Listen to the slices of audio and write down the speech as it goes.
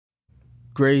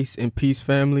Grace and peace,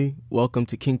 family. Welcome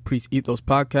to King Priest Ethos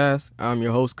podcast. I'm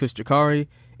your host, Chris Jakari.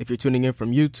 If you're tuning in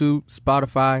from YouTube,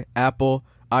 Spotify, Apple,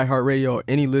 iHeartRadio, or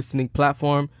any listening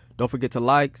platform, don't forget to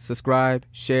like, subscribe,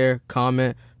 share,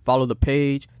 comment, follow the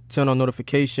page, turn on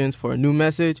notifications for a new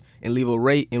message, and leave a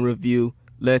rate and review.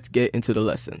 Let's get into the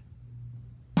lesson.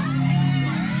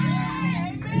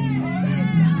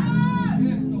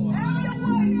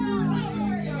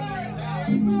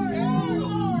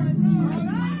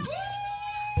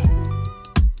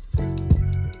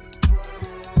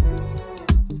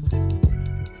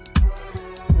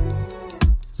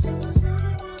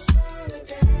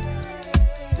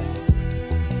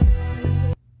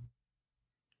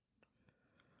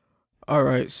 All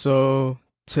right, so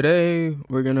today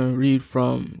we're going to read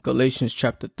from Galatians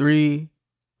chapter 3,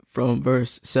 from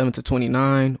verse 7 to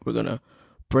 29. We're going to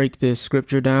break this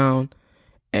scripture down,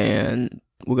 and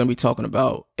we're going to be talking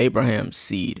about Abraham's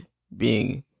seed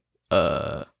being,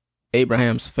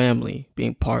 Abraham's family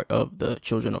being part of the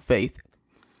children of faith.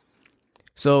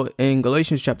 So in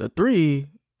Galatians chapter 3,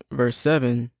 verse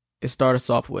 7, it starts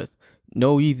off with,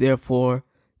 "Know ye therefore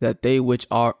that they which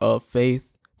are of faith,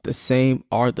 the same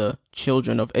are the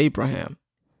children of Abraham."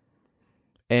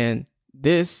 And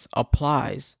this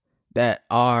applies that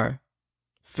our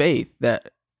faith,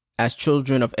 that as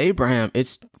children of Abraham,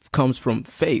 it comes from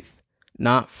faith,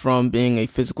 not from being a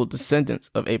physical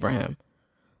descendant of Abraham.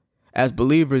 As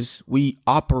believers, we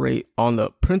operate on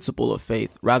the principle of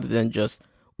faith rather than just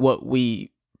what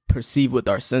we perceive with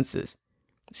our senses.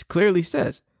 It clearly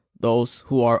says, those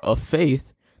who are of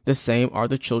faith, the same are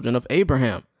the children of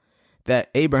Abraham.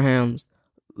 That Abraham's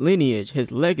lineage,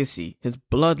 his legacy, his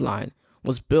bloodline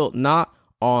was built not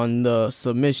on the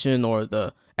submission or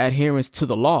the adherence to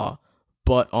the law,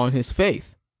 but on his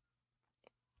faith.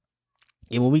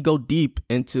 And when we go deep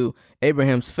into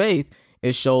Abraham's faith,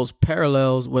 it shows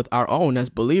parallels with our own as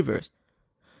believers.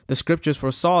 The scriptures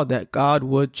foresaw that God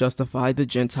would justify the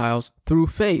Gentiles through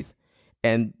faith.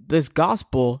 And this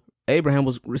gospel, Abraham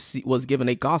was given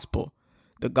a gospel,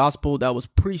 the gospel that was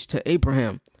preached to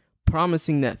Abraham,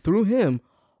 promising that through him,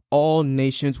 all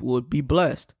nations would be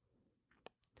blessed.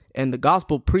 And the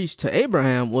gospel preached to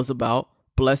Abraham was about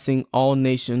blessing all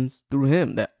nations through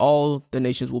him, that all the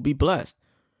nations will be blessed,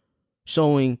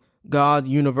 showing God's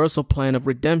universal plan of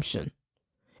redemption.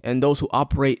 And those who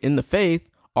operate in the faith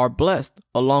are blessed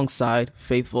alongside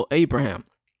faithful Abraham.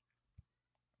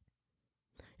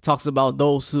 It talks about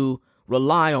those who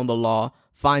rely on the law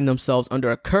find themselves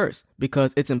under a curse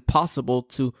because it's impossible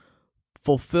to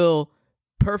fulfill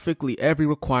perfectly every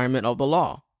requirement of the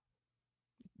law.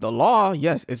 The law,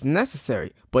 yes, is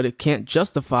necessary, but it can't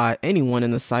justify anyone in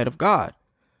the sight of God.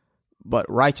 But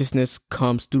righteousness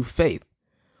comes through faith,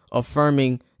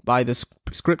 affirming by the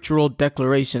scriptural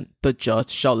declaration, the just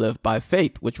shall live by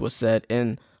faith, which was said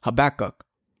in Habakkuk.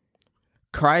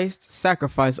 Christ's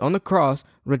sacrifice on the cross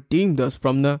redeemed us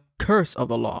from the curse of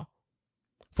the law,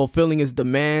 fulfilling its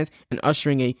demands and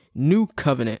ushering a new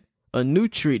covenant, a new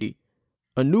treaty,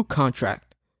 a new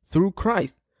contract through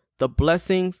Christ. The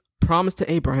blessings promised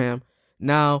to Abraham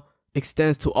now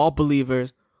extends to all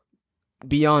believers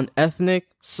beyond ethnic,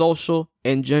 social,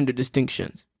 and gender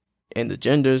distinctions. And the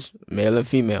genders, male and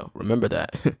female. Remember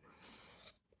that.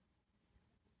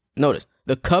 Notice,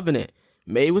 the covenant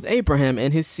made with Abraham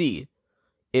and his seed,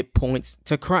 it points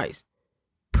to Christ,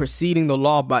 preceding the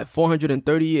law by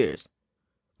 430 years,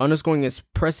 underscoring its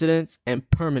precedence and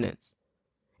permanence.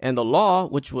 And the law,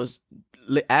 which was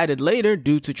added later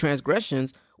due to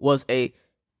transgressions, was a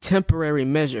temporary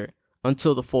measure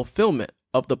until the fulfillment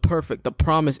of the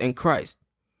promise in Christ.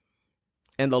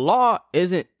 And the law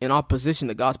isn't in opposition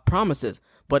to God's promises,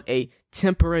 but a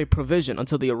temporary provision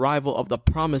until the arrival of the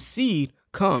promised seed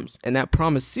comes. And that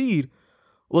promised seed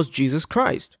was Jesus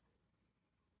Christ.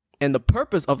 And the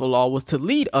purpose of the law was to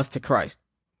lead us to Christ,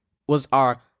 was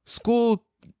our school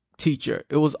teacher.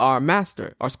 It was our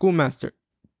master, our schoolmaster,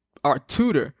 our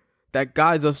tutor that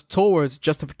guides us towards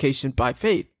justification by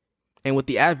faith. And with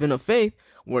the advent of faith,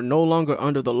 we're no longer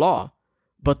under the law,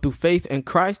 but through faith in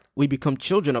Christ, we become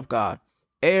children of God,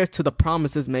 heirs to the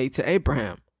promises made to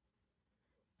Abraham.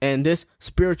 And this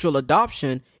spiritual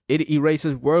adoption, it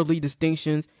erases worldly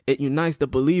distinctions. It unites the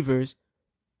believers,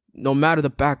 no matter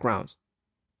the backgrounds.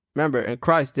 Remember, in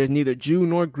Christ, there's neither Jew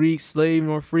nor Greek, slave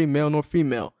nor free, male nor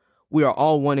female. We are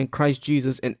all one in Christ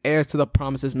Jesus and heirs to the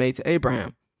promises made to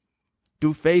Abraham.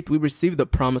 Through faith, we receive the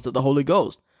promise of the Holy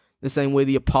Ghost. The same way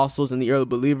the apostles and the early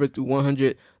believers, through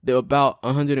 100, they're about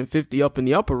 150 up in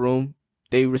the upper room,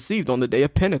 they received on the day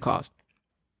of Pentecost.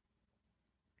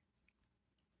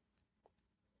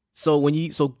 So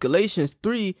Galatians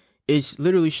 3, It's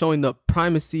literally showing the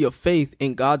primacy of faith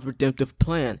in God's redemptive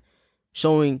plan,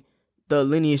 showing the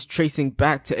lineage tracing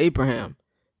back to Abraham,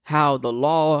 how the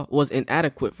law was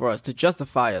inadequate for us to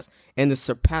justify us, and the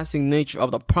surpassing nature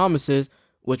of the promises,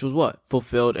 which was what?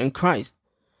 Fulfilled in Christ.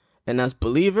 And as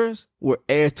believers, we're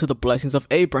heirs to the blessings of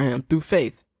Abraham through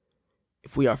faith.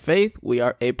 If we are faith, we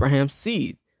are Abraham's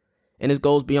seed. And this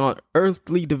goes beyond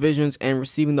earthly divisions and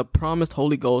receiving the promised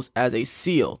Holy Ghost as a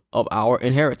seal of our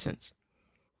inheritance.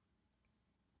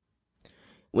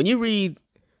 When you read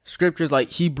scriptures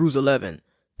like Hebrews 11,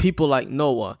 people like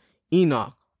Noah,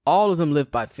 Enoch, all of them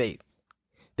lived by faith.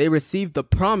 They received the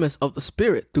promise of the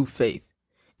Spirit through faith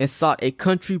and sought a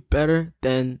country better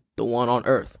than the one on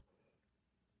earth.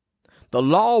 The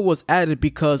law was added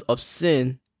because of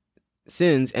sins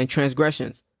and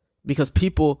transgressions, because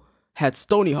people had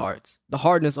stony hearts, the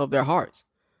hardness of their hearts.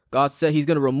 God said he's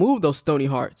going to remove those stony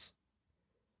hearts.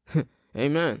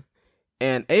 Amen.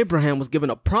 And Abraham was given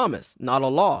a promise, not a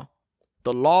law.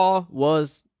 The law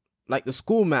was like the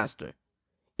schoolmaster.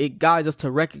 It guides us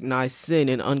to recognize sin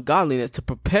and ungodliness to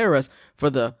prepare us for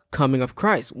the coming of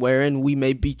Christ, wherein we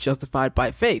may be justified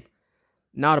by faith,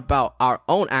 not about our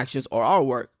own actions or our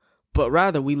work, but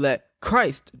rather we let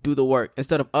Christ do the work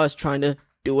instead of us trying to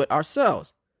do it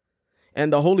ourselves.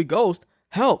 And the Holy Ghost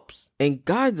helps and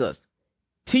guides us,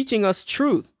 teaching us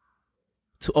truth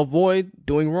to avoid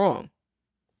doing wrong.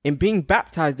 In being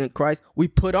baptized in Christ, we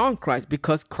put on Christ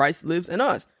because Christ lives in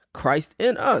us. Christ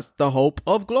in us, the hope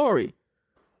of glory.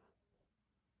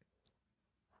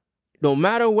 No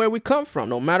matter where we come from,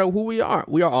 no matter who we are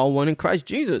all one in Christ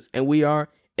Jesus, and we are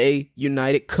a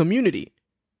united community.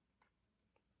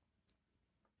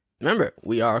 Remember,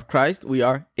 we are of Christ, we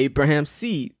are Abraham's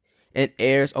seed, and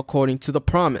heirs according to the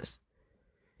promise.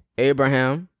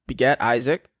 Abraham begat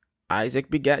Isaac, Isaac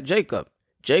begat Jacob.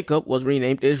 Jacob was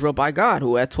renamed Israel by God,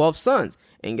 who had 12 sons.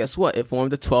 And guess what? It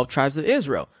formed the 12 tribes of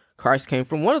Israel. Christ came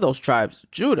from one of those tribes,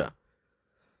 Judah.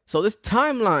 So this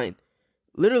timeline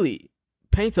literally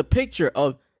paints a picture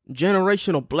of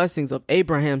generational blessings of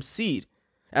Abraham's seed,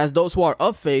 as those who are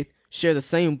of faith share the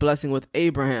same blessing with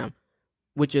Abraham,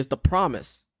 which is the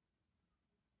promise.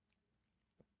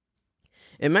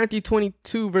 In Matthew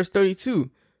 22, verse 32,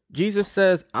 Jesus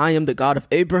says, I am the God of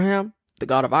Abraham, the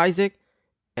God of Isaac,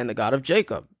 and the God of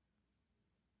Jacob.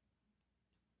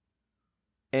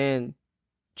 And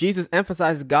Jesus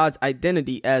emphasizes God's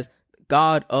identity as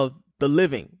God of the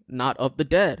living, not of the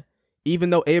dead. Even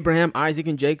though Abraham, Isaac,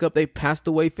 and Jacob, they passed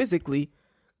away physically,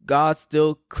 God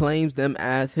still claims them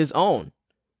as his own.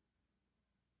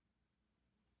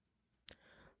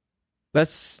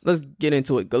 Let's get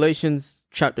into it. Galatians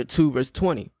chapter 2, verse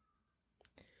 20.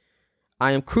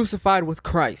 I am crucified with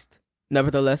Christ.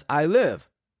 Nevertheless, I live.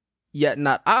 Yet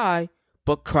not I,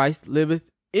 but Christ liveth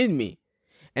in me.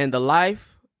 And the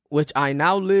life which I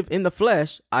now live in the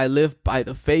flesh, I live by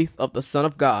the faith of the Son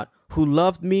of God, who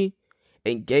loved me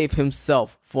and gave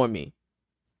himself for me.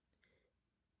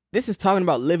 This is talking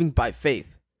about living by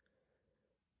faith.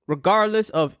 Regardless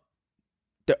of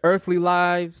the earthly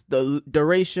lives, the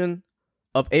duration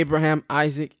of Abraham,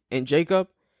 Isaac, and Jacob,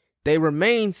 they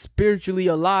remained spiritually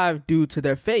alive due to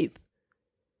their faith.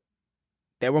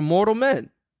 They were mortal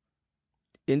men.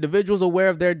 Individuals aware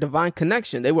of their divine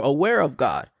connection. They were aware of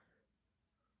God.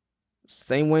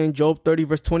 Same way in Job 30,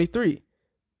 verse 23.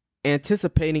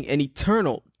 Anticipating an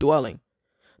eternal dwelling.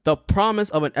 The promise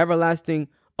of an everlasting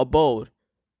abode,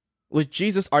 which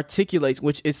Jesus articulates,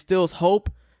 which instills hope,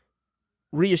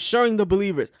 reassuring the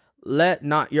believers, let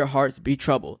not your hearts be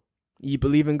troubled. Ye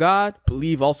believe in God,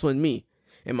 believe also in me.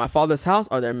 In my Father's house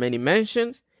are there many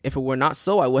mansions. If it were not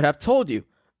so, I would have told you.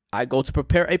 I go to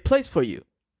prepare a place for you.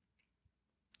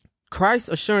 Christ's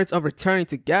assurance of returning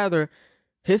to gather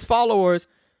his followers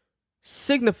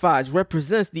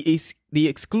represents the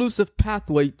exclusive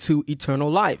pathway to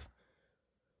eternal life.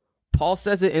 Paul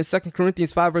says it in 2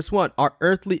 Corinthians 5 verse 1, our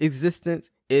earthly existence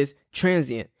is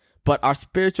transient, but our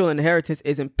spiritual inheritance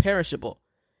is imperishable.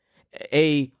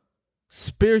 A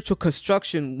spiritual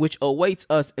construction which awaits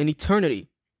us in eternity.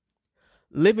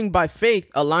 Living by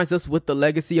faith aligns us with the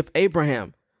legacy of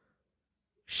Abraham,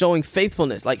 showing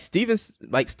faithfulness like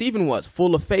Stephen was,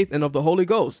 full of faith and of the Holy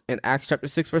Ghost in Acts chapter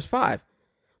 6 verse 5.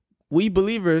 We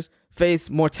believers face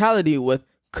mortality with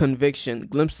conviction,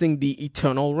 glimpsing the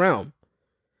eternal realm.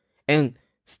 And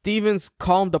Stephen's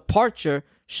calm departure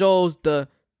shows the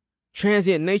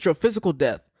transient nature of physical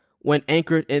death when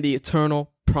anchored in the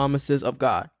eternal promises of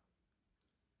God.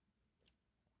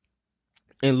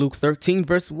 In Luke 13,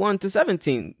 verse 1 to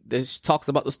 17, this talks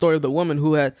about the story of the woman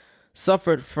who had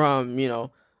suffered from,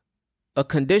 a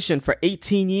condition for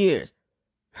 18 years.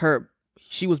 Her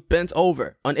She was bent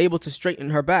over, unable to straighten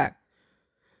her back.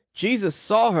 Jesus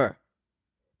saw her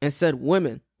and said,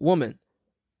 woman,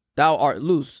 thou art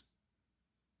loose.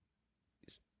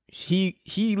 He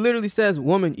literally says,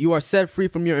 woman, you are set free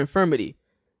from your infirmity.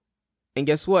 And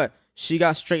guess what? She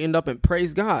got straightened up and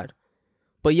praised God.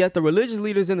 But yet the religious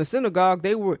leaders in the synagogue,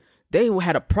 they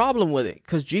had a problem with it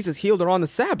because Jesus healed her on the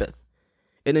Sabbath.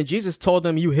 And then Jesus told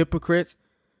them, you hypocrites,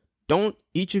 don't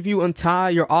each of you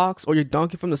untie your ox or your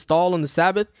donkey from the stall on the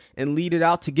Sabbath and lead it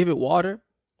out to give it water?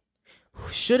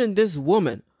 Shouldn't this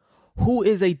woman, who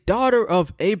is a daughter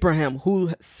of Abraham,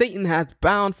 who Satan has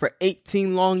bound for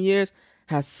 18 long years,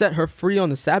 has set her free on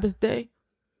the Sabbath day?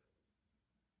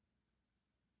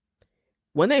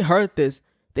 When they heard this,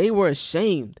 they were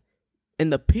ashamed,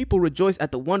 and the people rejoiced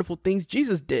at the wonderful things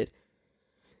Jesus did.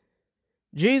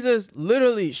 Jesus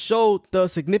literally showed the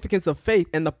significance of faith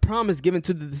and the promise given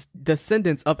to the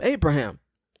descendants of Abraham,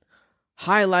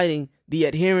 highlighting the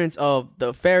adherence of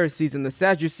the Pharisees and the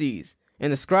Sadducees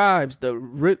and the scribes, the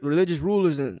religious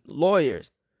rulers and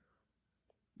lawyers,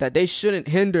 that they shouldn't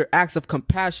hinder acts of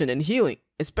compassion and healing,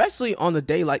 especially on a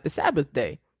day like the Sabbath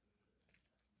day.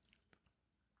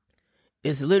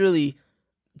 It's literally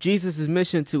Jesus'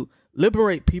 mission to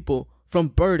liberate people from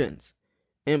burdens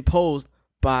imposed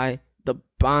by the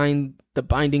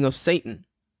binding of Satan,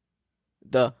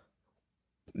 the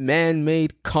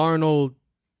man-made carnal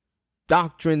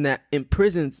doctrine that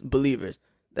imprisons believers,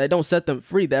 that don't set them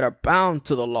free, that are bound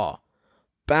to the law,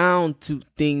 bound to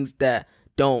things that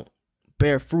don't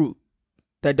bear fruit,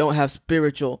 that don't have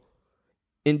spiritual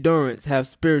endurance,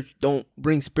 don't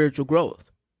bring spiritual growth.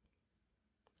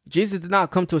 Jesus did not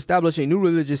come to establish a new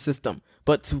religious system,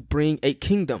 but to bring a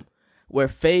kingdom where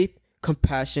faith,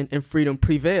 compassion, and freedom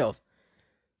prevails.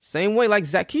 Same way like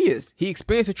Zacchaeus, he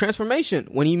experienced a transformation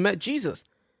when he met Jesus.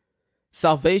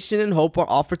 Salvation and hope are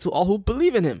offered to all who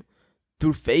believe in him.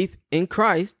 Through faith in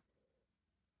Christ,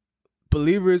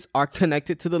 believers are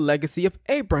connected to the legacy of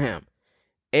Abraham,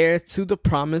 heirs to the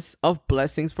promise of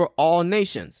blessings for all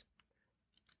nations.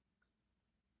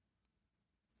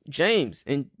 James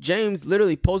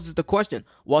literally poses the question,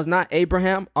 was not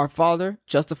Abraham, our father,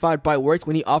 justified by works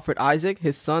when he offered Isaac,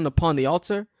 his son, upon the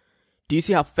altar? Do you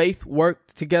see how faith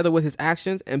worked together with his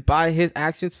actions, and by his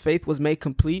actions faith was made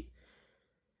complete?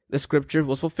 The scripture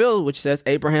was fulfilled, which says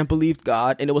Abraham believed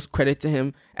God, and it was credited to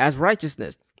him as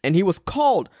righteousness, and he was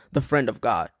called the friend of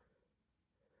God.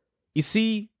 You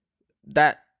see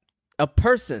that a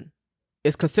person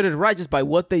is considered righteous by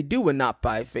what they do and not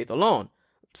by faith alone.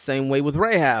 Same way with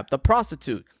Rahab, the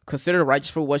prostitute, considered righteous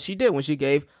for what she did when she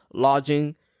gave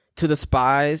lodging to the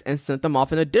spies and sent them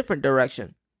off in a different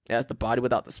direction. As the body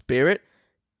without the spirit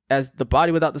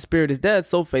is dead,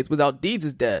 so faith without deeds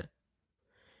is dead.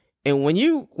 And when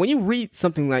you read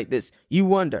something like this, you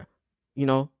wonder,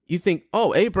 you think,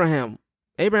 oh, Abraham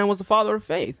was the father of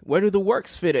faith. Where do the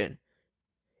works fit in?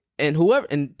 And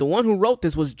the one who wrote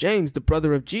this was James, the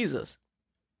brother of Jesus.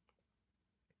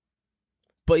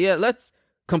 But yet, let's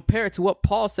compare it to what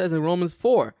Paul says in Romans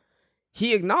 4.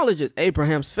 He acknowledges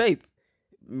Abraham's faith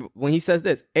when he says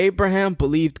this: Abraham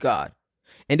believed God,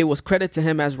 and it was credited to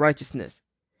him as righteousness.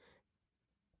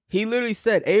 He literally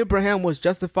said Abraham was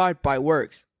justified by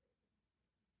works.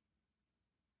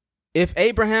 If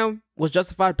Abraham was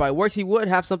justified by works, he would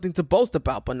have something to boast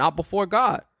about, but not before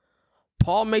God.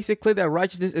 Paul makes it clear that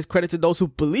righteousness is credited to those who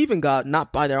believe in God,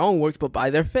 not by their own works, but by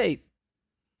their faith.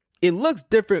 It looks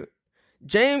different.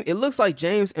 It looks like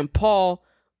James and Paul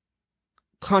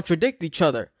contradict each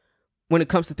other when it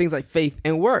comes to things like faith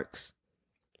and works.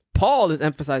 Paul is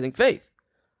emphasizing faith.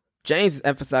 James is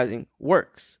emphasizing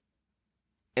works.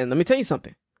 And let me tell you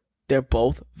something. They're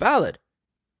both valid.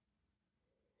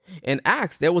 In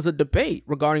Acts, there was a debate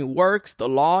regarding works, the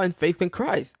law, and faith in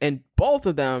Christ. And both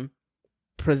of them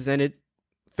presented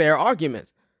fair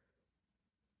arguments.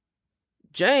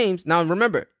 James, now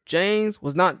remember, James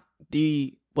was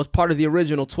part of the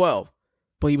original 12,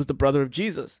 but he was the brother of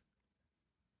Jesus.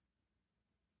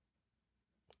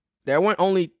 There weren't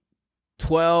only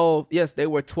 12, yes, there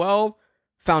were 12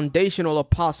 foundational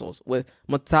apostles, with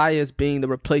Matthias being the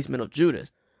replacement of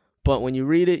Judas. But when you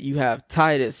read it, you have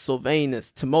Titus,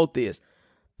 Silvanus, Timotheus,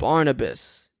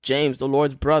 Barnabas, James, the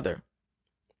Lord's brother,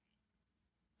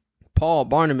 Paul,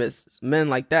 Barnabas, men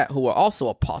like that who were also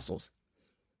apostles.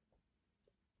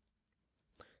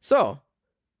 So,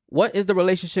 what is the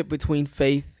relationship between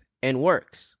faith and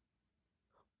works?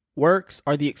 Works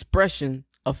are the expression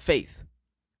of faith.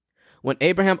 When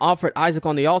Abraham offered Isaac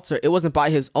on the altar, it wasn't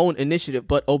by his own initiative,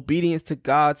 but obedience to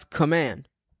God's command.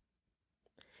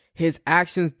 His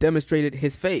actions demonstrated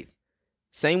his faith.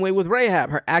 Same way with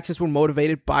Rahab, her actions were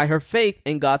motivated by her faith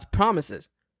in God's promises.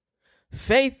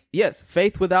 Faith, yes,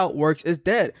 faith without works is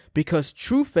dead, because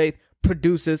true faith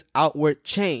produces outward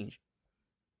change.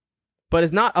 But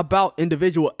it's not about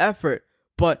individual effort,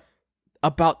 but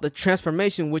about the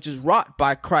transformation which is wrought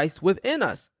by Christ within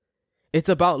us. It's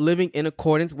about living in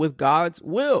accordance with God's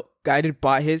will, guided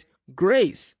by his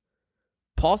grace.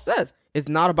 Paul says it's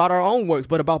not about our own works,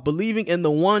 but about believing in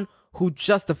the one who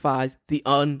justifies the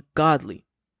ungodly.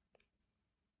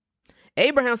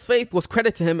 Abraham's faith was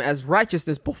credited to him as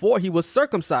righteousness before he was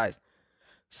circumcised.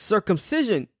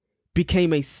 Circumcision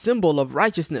became a symbol of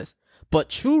righteousness, but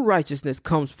true righteousness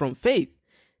comes from faith,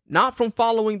 not from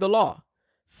following the law.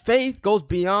 Faith goes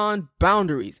beyond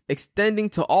boundaries, extending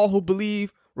to all who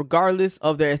believe, regardless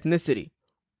of their ethnicity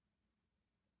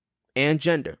and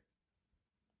gender.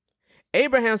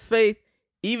 Abraham's faith,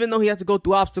 even though he had to go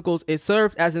through obstacles, it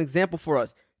served as an example for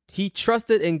us. He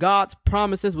trusted in God's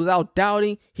promises without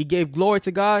doubting. He gave glory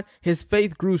to God. His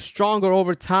faith grew stronger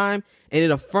over time, and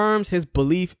it affirms his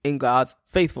belief in God's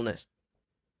faithfulness.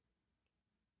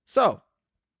 So,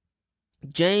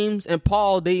 James and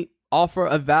Paul, they offer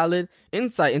a valid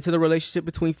insight into the relationship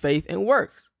between faith and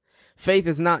works. Faith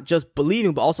is not just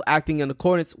believing, but also acting in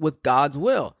accordance with God's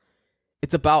will.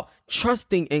 It's about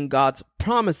trusting in God's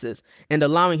promises and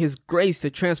allowing his grace to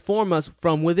transform us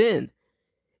from within.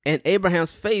 And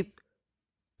Abraham's faith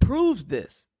proves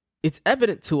this. It's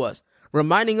evident to us,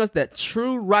 reminding us that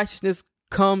true righteousness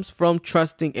comes from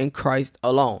trusting in Christ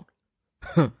alone.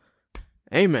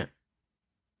 Amen.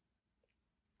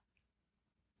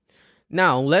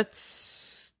 Now,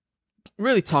 let's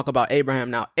really talk about Abraham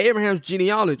now. Abraham's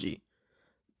genealogy.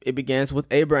 It begins with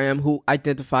Abraham, who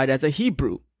identified as a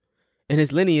Hebrew, and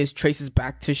his lineage traces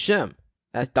back to Shem,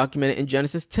 as documented in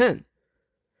Genesis 10.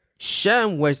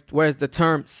 Shem, whereas the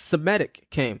term Semitic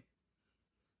came.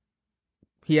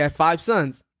 He had 5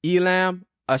 sons: Elam,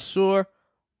 Ashur,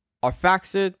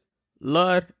 Arphaxad,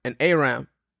 Lud, and Aram.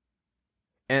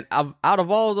 And out of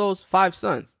all those 5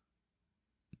 sons,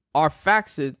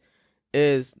 Arphaxad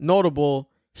is notable.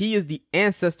 He is the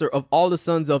ancestor of all the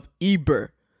sons of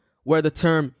Eber, where the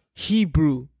term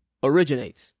Hebrew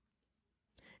originates.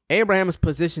 Abraham is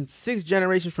positioned 6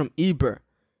 generations from Eber,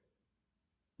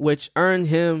 which earned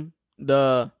him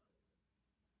the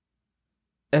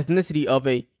ethnicity of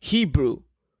a Hebrew.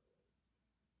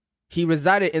 He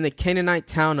resided in the Canaanite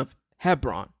town of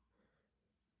Hebron.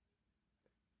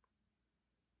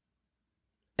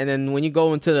 And then when you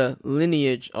go into the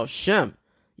lineage of Shem,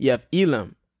 you have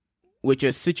Elam, which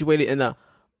is situated in the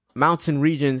mountain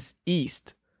regions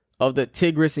east of the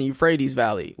Tigris and Euphrates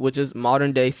Valley, which is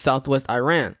modern-day southwest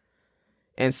Iran.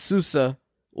 And Susa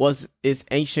was its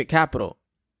ancient capital.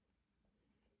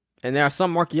 And there are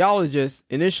some archaeologists,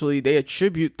 initially, they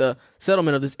attribute the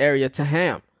settlement of this area to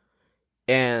Ham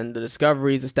and the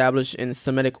discoveries established in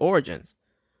Semitic origins,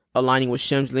 aligning with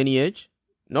Shem's lineage.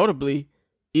 Notably,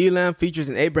 Elam features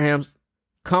in Abraham's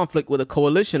conflict with a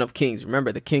coalition of kings.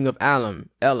 Remember, the king of Elam.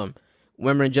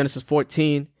 Remember in Genesis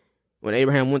 14, when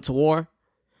Abraham went to war?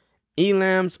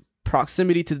 Elam's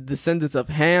proximity to the descendants of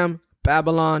Ham,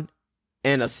 Babylon,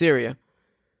 and Assyria.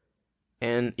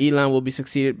 And Elam will be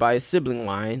succeeded by his sibling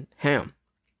line, Ham.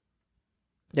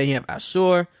 Then you have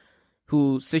Ashur,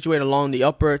 who's situated along the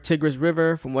upper Tigris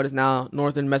River from what is now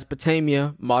northern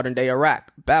Mesopotamia, modern-day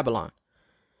Iraq, Babylon.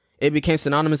 It became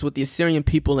synonymous with the Assyrian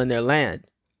people and their land,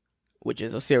 which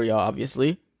is Assyria,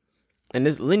 obviously. And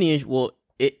this lineage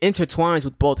it intertwines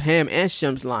with both Ham and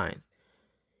Shem's line.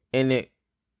 And it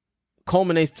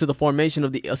culminates to the formation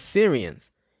of the Assyrians.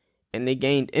 And they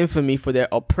gained infamy for their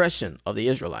oppression of the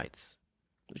Israelites,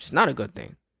 which is not a good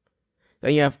thing.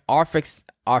 Then you have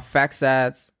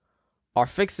Arphaxad's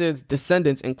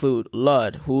descendants include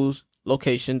Lud, whose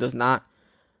location does not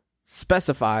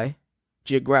specify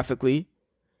geographically.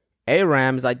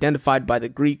 Aram is identified by the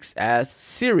Greeks as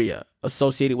Syria,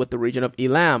 associated with the region of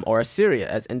Elam or Assyria,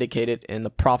 as indicated in the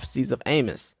prophecies of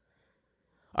Amos.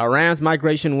 Aram's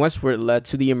migration westward led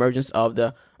to the emergence of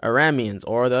the Arameans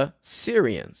or the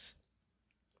Syrians.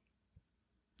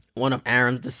 One of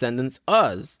Aram's descendants,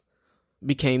 Uz,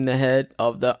 became the head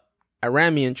of the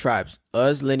Aramean tribes.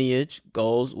 Uz's lineage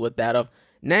goes with that of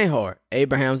Nahor,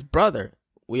 Abraham's brother.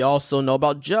 We also know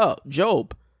about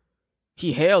Job.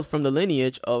 He hailed from the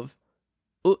lineage of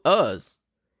Uz,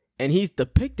 and he's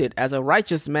depicted as a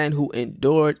righteous man who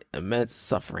endured immense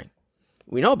suffering.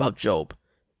 We know about Job.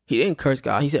 He didn't curse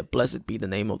God. He said, "Blessed be the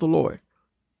name of the Lord."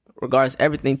 Regardless,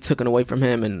 everything taken away from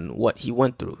him and what he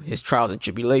went through, his trials and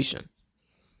tribulation.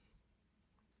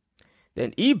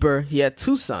 Then Eber, he had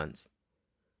 2 sons,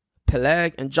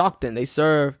 Peleg and Joktan. They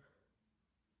serve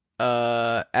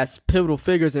as pivotal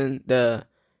figures in the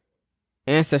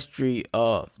ancestry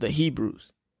of the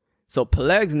Hebrews. So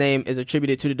Peleg's name is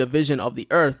attributed to the division of the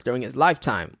earth during his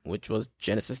lifetime, which was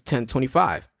Genesis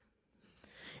 10:25.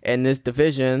 And this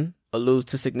division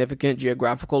alludes to significant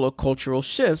geographical or cultural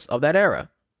shifts of that era.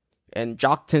 And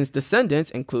Joktan's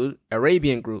descendants include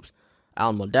Arabian groups,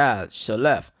 Almodad,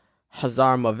 Shalef,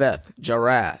 Hazar-Maveth,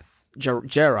 Jerah,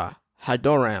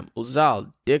 Hadoram,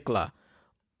 Uzal, Dikla,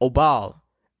 Obal,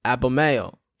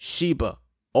 Abimael, Sheba,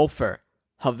 Ophir,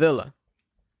 Havilah.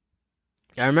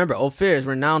 I remember Ophir is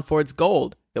renowned for its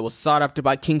gold. It was sought after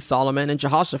by King Solomon and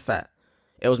Jehoshaphat.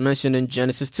 It was mentioned in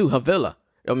Genesis 2. Havilah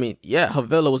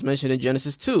was mentioned in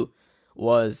Genesis 2,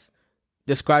 was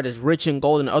described as rich in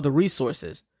gold and other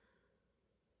resources.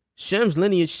 Shem's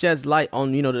lineage sheds light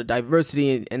on, the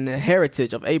diversity and the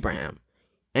heritage of Abraham,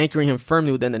 anchoring him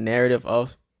firmly within the narrative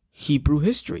of Hebrew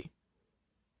history.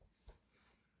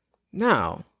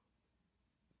 Now,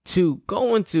 to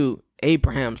go into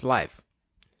Abraham's life.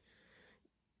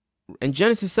 In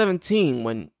Genesis 17,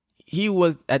 when he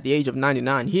was at the age of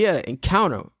 99, he had an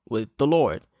encounter with the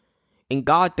Lord, and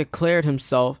God declared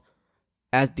himself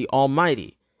as the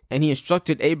Almighty, and he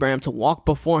instructed Abraham to walk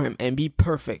before him and be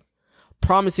perfect,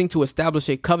 promising to establish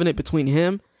a covenant between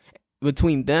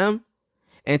them,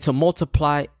 and to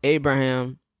multiply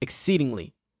Abraham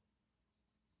exceedingly.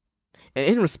 And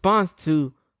in response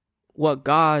to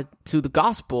the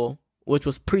gospel, which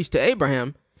was preached to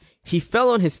Abraham, he fell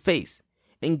on his face,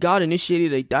 and God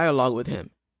initiated a dialogue with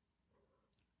him.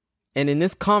 And in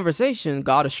this conversation,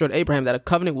 God assured Abraham that a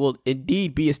covenant will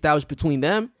indeed be established between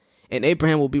them, and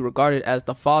Abraham will be regarded as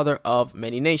the father of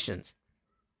many nations.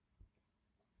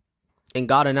 And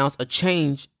God announced a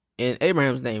change in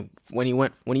Abraham's name. When he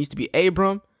used to be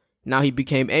Abram, now he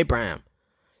became Abraham,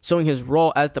 showing his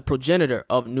role as the progenitor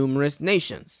of numerous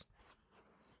nations.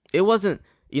 It was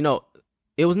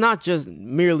not just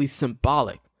merely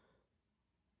symbolic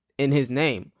in his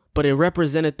name, but it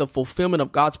represented the fulfillment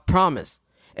of God's promise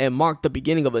and marked the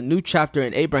beginning of a new chapter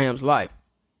in Abraham's life.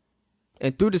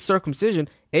 And through the circumcision,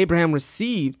 Abraham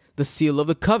received the seal of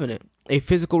the covenant, a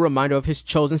physical reminder of his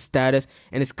chosen status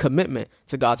and his commitment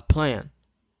to God's plan.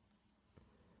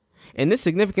 And this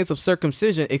significance of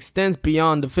circumcision extends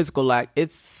beyond the physical act.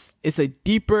 It's a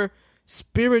deeper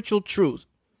spiritual truth.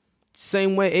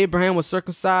 Same way Abraham was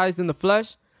circumcised in the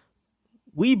flesh,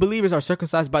 we believers are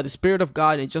circumcised by the Spirit of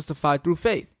God and justified through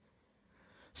faith.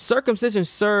 Circumcision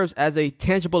serves as a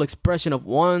tangible expression of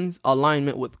one's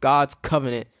alignment with God's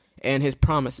covenant and his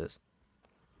promises.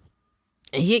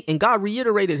 And God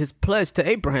reiterated his pledge to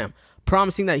Abraham,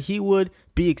 promising that he would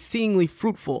be exceedingly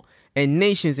fruitful and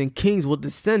nations and kings will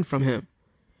descend from him.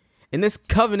 And this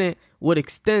covenant would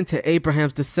extend to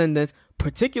Abraham's descendants,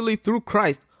 particularly through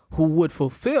Christ, who would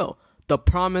fulfill the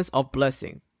promise of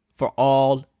blessing for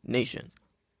all nations.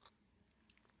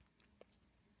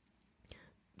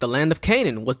 The land of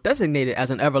Canaan was designated as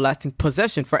an everlasting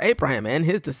possession for Abraham and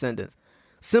his descendants,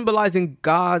 symbolizing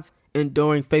God's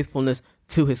enduring faithfulness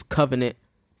to his covenant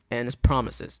and his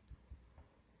promises.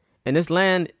 And this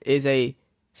land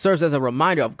serves as a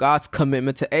reminder of God's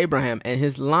commitment to Abraham and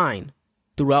his line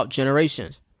throughout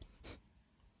generations.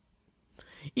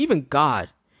 Even God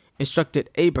instructed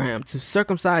Abraham to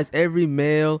circumcise every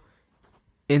male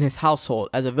in his household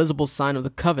as a visible sign of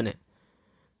the covenant.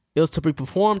 It was to be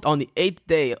performed on the 8th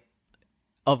day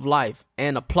of life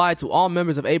and applied to all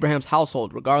members of Abraham's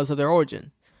household, regardless of their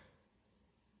origin.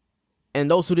 And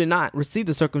those who did not receive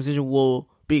the circumcision will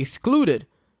be excluded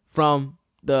from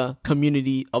the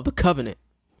community of the covenant.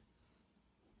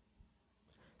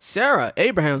 Sarah,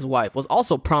 Abraham's wife, was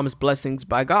also promised blessings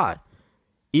by God.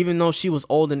 Even though she was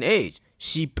old in age,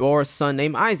 she bore a son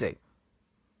named Isaac,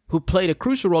 who played a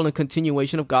crucial role in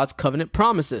continuation of God's covenant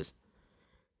promises.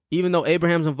 Even though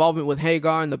Abraham's involvement with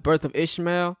Hagar and the birth of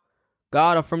Ishmael,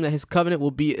 God affirmed that his covenant will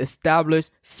be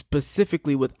established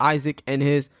specifically with Isaac and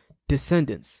his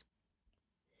descendants.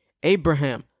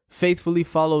 Abraham faithfully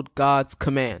followed God's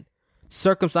command,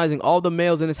 circumcising all the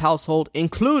males in his household,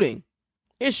 including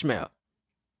Ishmael.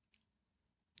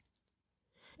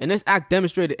 And this act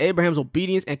demonstrated Abraham's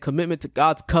obedience and commitment to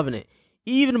God's covenant,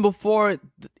 even before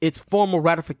its formal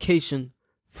ratification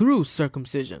through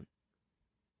circumcision.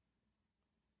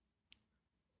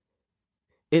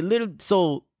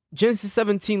 Genesis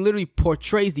 17 literally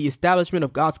portrays the establishment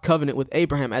of God's covenant with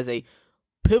Abraham as a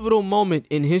pivotal moment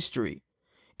in history.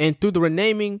 And through the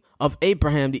renaming of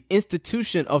Abraham, the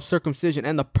institution of circumcision,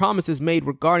 and the promises made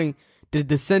regarding the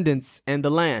descendants and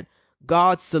the land,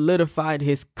 God solidified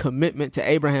his commitment to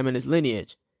Abraham and his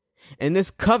lineage. And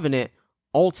this covenant,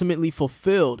 ultimately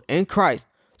fulfilled in Christ,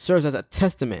 serves as a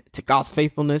testament to God's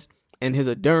faithfulness and his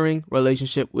enduring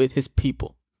relationship with his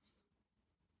people.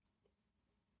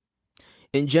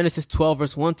 In Genesis 12,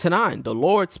 verse 1 to 9, the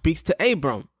Lord speaks to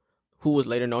Abram, who was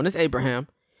later known as Abraham.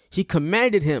 He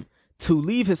commanded him to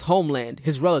leave his homeland,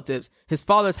 his relatives, his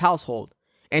father's household,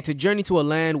 and to journey to a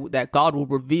land that God will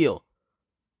reveal.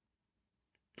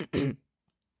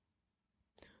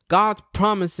 God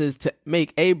promises to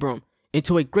make Abram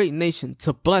into a great nation,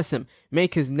 to bless him,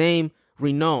 make his name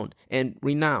renowned, and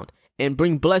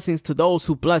bring blessings to those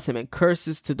who bless him and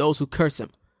curses to those who curse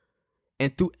him.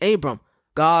 And through Abram,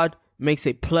 God makes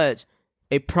a pledge,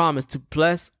 a promise to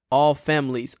bless all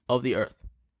families of the earth.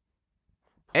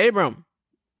 Abram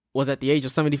was at the age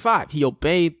of 75. He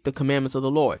obeyed the commandments of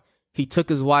the Lord. He took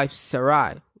his wife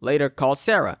Sarai, later called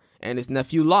Sarah, and his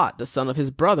nephew Lot, the son of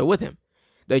his brother, with him.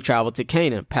 They traveled to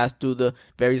Canaan, passed through the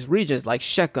various regions like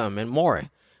Shechem and Moreh,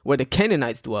 where the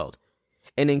Canaanites dwelled.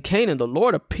 And in Canaan, the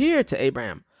Lord appeared to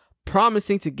Abraham,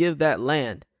 promising to give that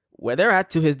land, where they're at,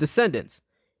 to his descendants.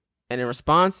 And in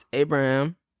response,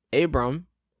 Abram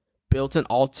built an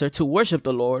altar to worship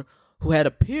the Lord who had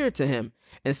appeared to him,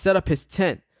 and set up his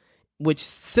tent, which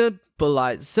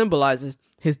symbolizes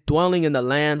his dwelling in the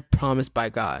land promised by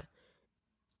God.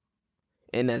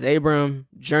 And as Abram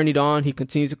journeyed on, he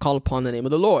continued to call upon the name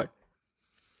of the Lord.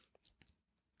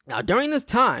 Now, during this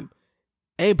time,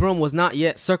 Abram was not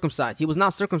yet circumcised. He was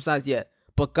not circumcised yet,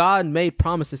 but God made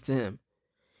promises to him.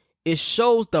 It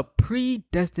shows the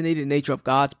predestinated nature of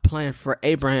God's plan for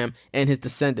Abraham and his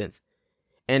descendants.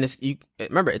 And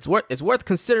it's worth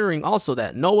considering also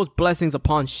that Noah's blessings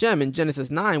upon Shem in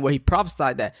Genesis 9, where he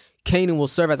prophesied that Canaan will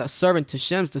serve as a servant to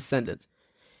Shem's descendants.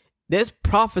 This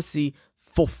prophecy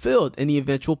fulfilled in the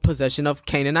eventual possession of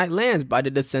Canaanite lands by the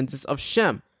descendants of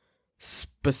Shem,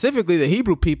 specifically the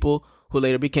Hebrew people who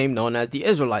later became known as the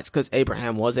Israelites, because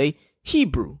Abraham was a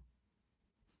Hebrew.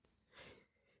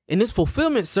 And this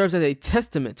fulfillment serves as a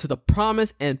testament to the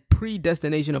promise and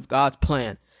predestination of God's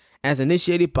plan, as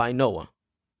initiated by Noah.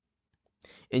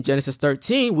 In Genesis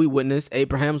 13, we witness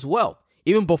Abraham's wealth.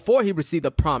 Even before he received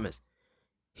the promise,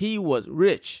 he was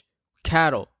rich,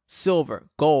 cattle, silver,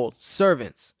 gold,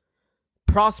 servants,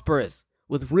 prosperous,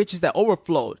 with riches that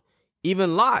overflowed.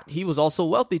 Even Lot, he was also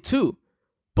wealthy too.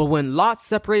 But when Lot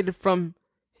separated from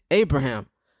Abraham,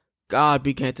 God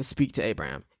began to speak to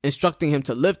Abraham, instructing him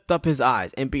to lift up his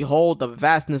eyes and behold the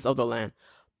vastness of the land,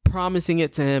 promising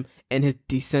it to him and his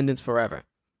descendants forever.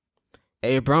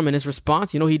 Abram, in his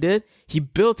response, he did? He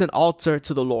built an altar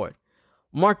to the Lord,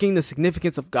 marking the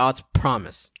significance of God's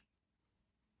promise.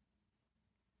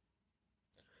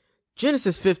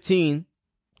 Genesis 15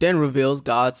 then reveals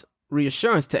God's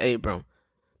reassurance to Abram.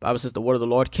 The Bible says the word of the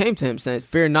Lord came to him, saying,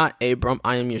 "Fear not, Abram,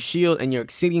 I am your shield and your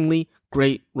exceedingly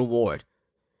great reward."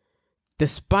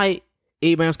 Despite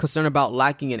Abraham's concern about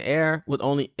lacking an heir with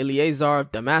only Eliezer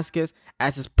of Damascus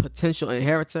as his potential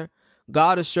inheritor,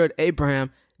 God assured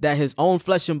Abraham that his own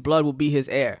flesh and blood will be his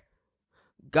heir.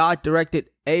 God directed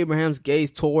Abraham's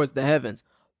gaze towards the heavens,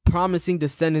 promising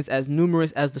descendants as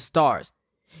numerous as the stars.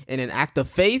 In an act of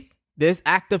faith,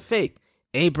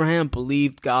 Abraham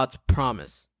believed God's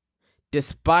promise,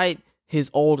 despite his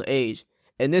old age,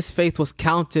 and this faith was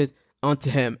counted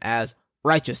unto him as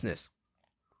righteousness.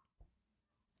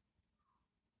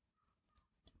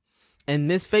 And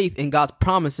this faith in God's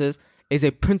promises is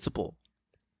a principle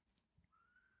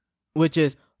which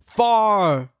is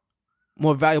far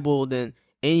more valuable than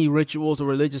any rituals or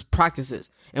religious practices.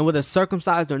 And whether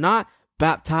circumcised or not,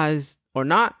 baptized or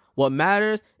not, what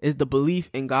matters is the belief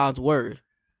in God's word.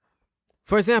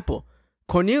 For example,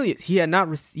 Cornelius, he had not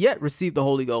yet received the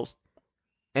Holy Ghost.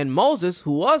 And Moses,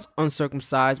 who was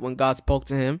uncircumcised when God spoke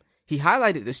to him, he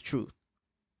highlighted this truth.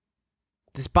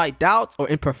 Despite doubts or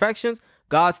imperfections,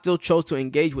 God still chose to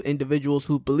engage with individuals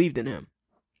who believed in him.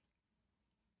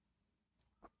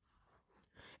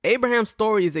 Abraham's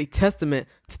story is a testament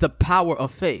to the power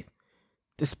of faith.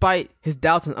 Despite his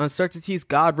doubts and uncertainties,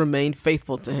 God remained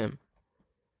faithful to him.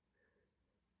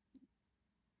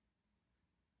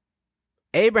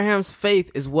 Abraham's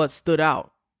faith is what stood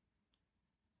out.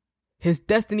 His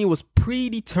destiny was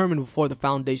predetermined before the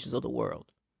foundations of the world.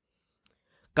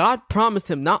 God promised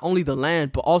him not only the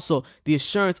land, but also the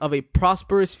assurance of a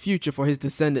prosperous future for his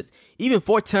descendants, even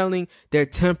foretelling their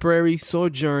temporary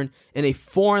sojourn in a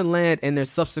foreign land and their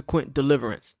subsequent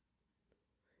deliverance.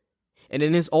 And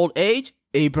in his old age,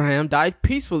 Abraham died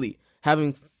peacefully,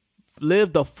 having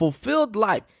lived a fulfilled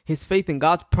life. His faith in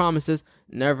God's promises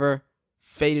never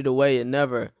faded away and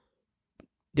never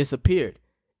disappeared.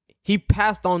 He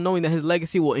passed on knowing that his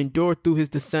legacy will endure through his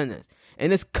descendants.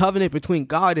 And this covenant between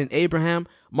God and Abraham,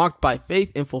 marked by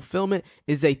faith and fulfillment,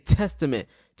 is a testament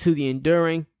to the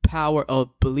enduring power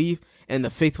of belief and the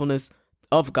faithfulness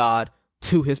of God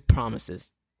to his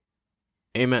promises.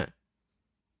 Amen.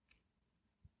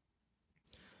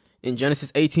 In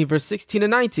Genesis 18, verse 16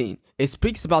 and 19, it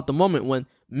speaks about the moment when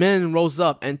men rose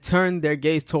up and turned their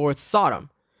gaze towards Sodom.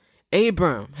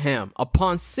 Abraham,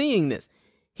 upon seeing this,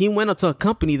 he went up to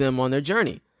accompany them on their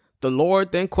journey. The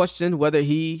Lord then questioned whether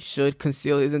he should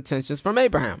conceal his intentions from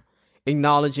Abraham,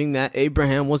 acknowledging that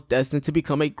Abraham was destined to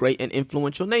become a great and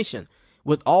influential nation,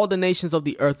 with all the nations of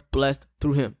the earth blessed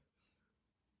through him.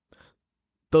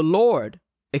 The Lord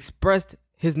expressed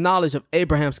his knowledge of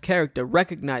Abraham's character,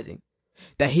 recognizing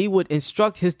that he would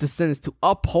instruct his descendants to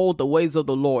uphold the ways of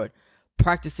the Lord,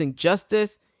 practicing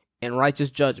justice and righteous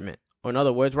judgment, or in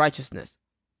other words, righteousness.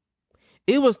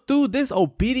 It was through this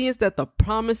obedience that the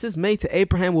promises made to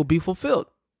Abraham will be fulfilled.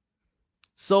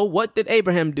 So what did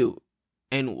Abraham do?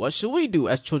 And what should we do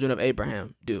as children of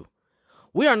Abraham do?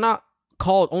 We are not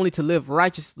called only to live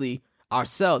righteously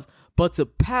ourselves, but to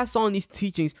pass on these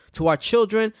teachings to our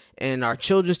children and our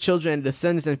children's children and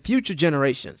descendants and future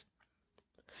generations.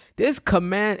 This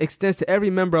command extends to every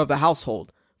member of the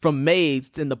household, from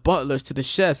maids and the butlers to the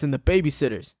chefs and the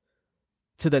babysitters,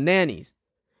 to the nannies.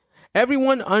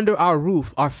 Everyone under our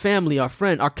roof, our family, our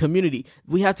friend, our community,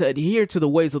 we have to adhere to the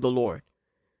ways of the Lord.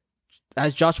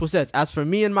 As Joshua says, as for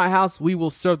me and my house, we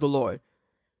will serve the Lord,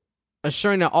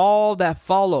 assuring that all that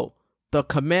follow the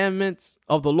commandments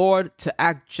of the Lord to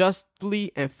act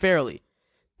justly and fairly.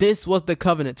 This was the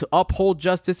covenant, to uphold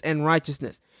justice and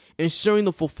righteousness, ensuring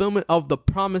the fulfillment of the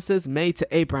promises made to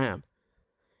Abraham.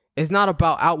 It's not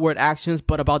about outward actions,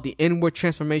 but about the inward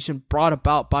transformation brought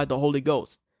about by the Holy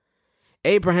Ghost.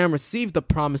 Abraham received the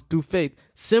promise through faith,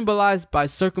 symbolized by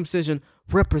circumcision,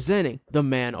 representing the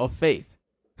man of faith.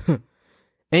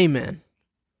 Amen.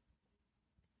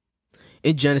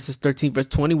 In Genesis 13, verse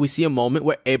 20, we see a moment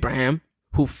where Abraham,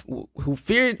 who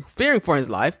fearing for his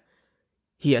life,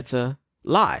 he had to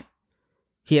lie.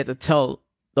 He had to tell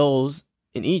those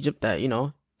in Egypt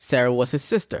that, Sarah was his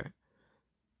sister,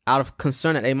 out of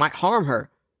concern that they might harm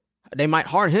her. They might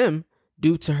harm him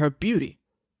due to her beauty.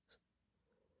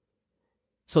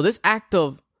 So this act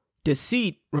of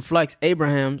deceit reflects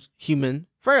Abraham's human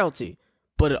frailty,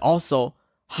 but it also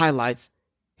highlights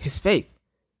his faith.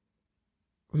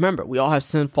 Remember, we all have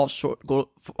sinned,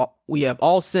 we have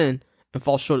all sinned and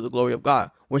fall short of the glory of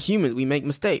God. We're human, we make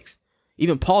mistakes.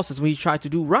 Even Paul says when he tried to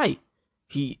do right,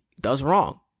 he does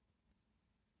wrong.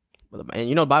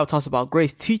 And the Bible talks about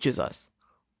grace teaches us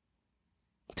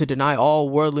to deny all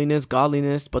worldliness,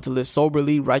 godliness, but to live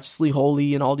soberly, righteously,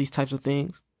 holy, and all these types of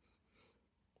things.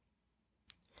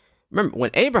 Remember,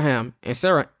 when Abraham and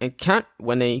Sarah,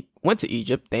 when they went to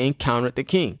Egypt, they encountered the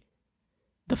king,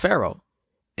 the Pharaoh.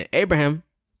 And Abraham,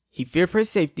 he feared for his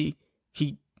safety.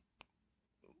 He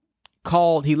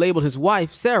labeled his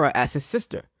wife, Sarah, as his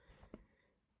sister.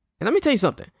 And let me tell you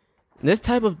something. This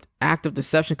type of act of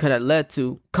deception could have led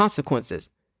to consequences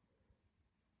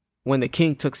when the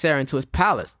king took Sarah into his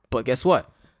palace. But guess what?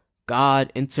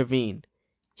 God intervened.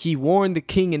 He warned the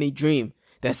king in a dream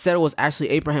that Sarah was actually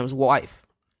Abraham's wife.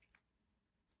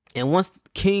 And once the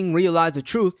king realized the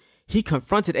truth, he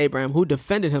confronted Abraham, who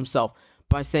defended himself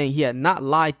by saying he had not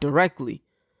lied directly,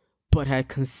 but had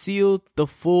concealed the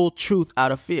full truth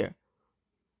out of fear.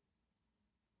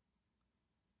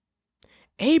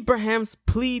 Abraham's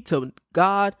plea to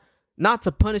God not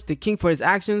to punish the king for his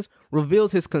actions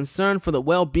reveals his concern for the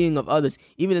well-being of others,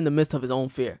 even in the midst of his own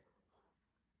fear.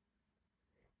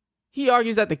 He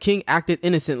argues that the king acted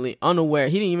innocently, unaware.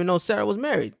 He didn't even know Sarah was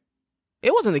married.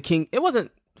 It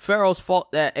wasn't Pharaoh's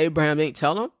fault that Abraham didn't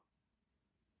tell him.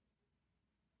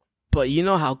 But you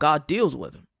know how God deals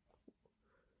with him.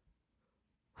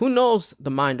 Who knows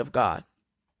the mind of God?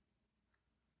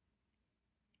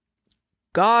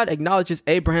 God acknowledges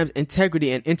Abraham's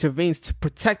integrity and intervenes to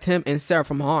protect him and Sarah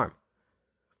from harm.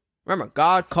 Remember,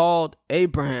 God called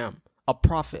Abraham a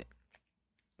prophet.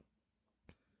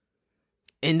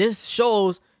 And this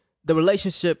shows the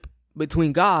relationship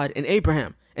between God and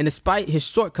Abraham. And despite his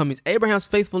shortcomings, Abraham's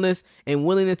faithfulness and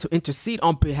willingness to intercede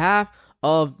on behalf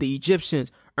of the Egyptians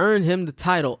earned him the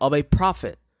title of a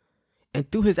prophet.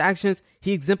 And through his actions,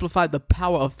 he exemplified the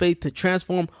power of faith to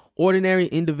transform ordinary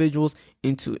individuals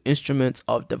into instruments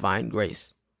of divine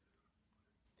grace.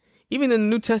 Even in the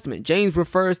New Testament, James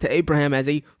refers to Abraham as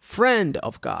a friend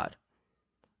of God.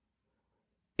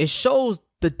 It shows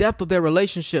the depth of their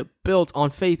relationship built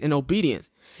on faith and obedience.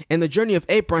 And the journey of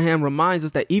Abraham reminds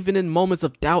us that even in moments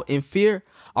of doubt and fear,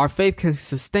 our faith can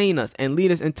sustain us and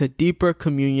lead us into deeper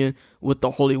communion with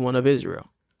the Holy One of Israel.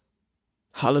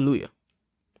 Hallelujah.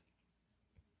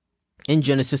 In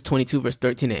Genesis 22, verse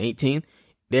 13 and 18,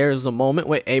 there is a moment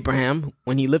where Abraham,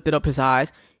 when he lifted up his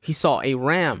eyes, he saw a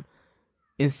ram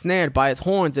ensnared by its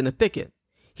horns in a thicket.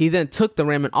 He then took the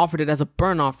ram and offered it as a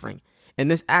burnt offering. In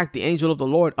this act, the angel of the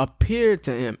Lord appeared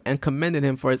to him and commended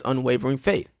him for his unwavering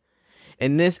faith.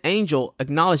 And this angel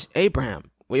acknowledged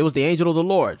Abraham. It was the angel of the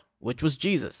Lord, which was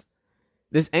Jesus.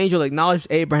 This angel acknowledged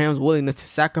Abraham's willingness to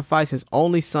sacrifice his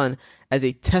only son as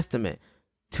a testament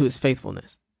to his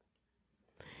faithfulness.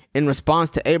 In response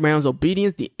to Abraham's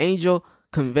obedience, the angel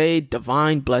conveyed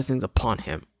divine blessings upon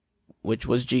him, which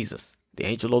was Jesus, the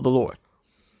angel of the Lord.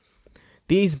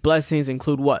 These blessings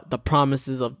include what? The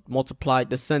promises of multiplied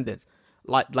descendants,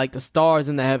 like the stars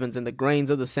in the heavens and the grains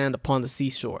of the sand upon the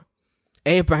seashore.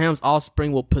 Abraham's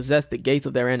offspring will possess the gates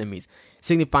of their enemies,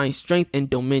 signifying strength and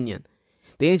dominion.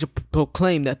 The angel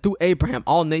proclaimed that through Abraham,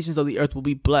 all nations of the earth will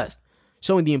be blessed,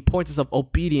 showing the importance of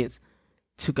obedience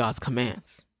to God's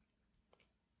commands.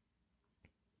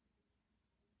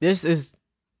 This is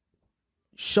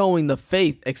showing the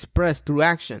faith expressed through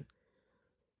action.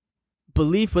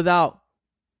 Belief without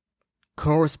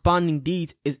corresponding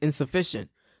deeds is insufficient.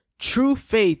 True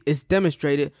faith is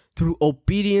demonstrated through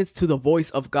obedience to the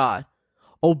voice of God.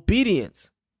 Obedience,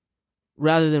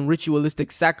 rather than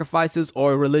ritualistic sacrifices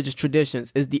or religious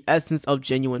traditions, is the essence of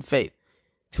genuine faith.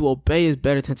 To obey is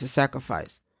better than to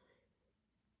sacrifice.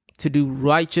 To do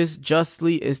righteous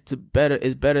justly is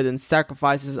better than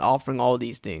sacrifices, offering all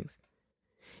these things.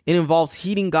 It involves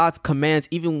heeding God's commands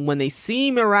even when they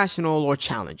seem irrational or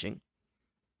challenging.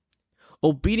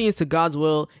 Obedience to God's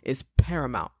will is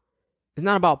paramount. It's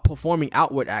not about performing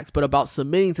outward acts, but about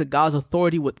submitting to God's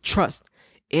authority with trust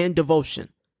and devotion.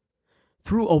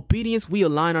 Through obedience, we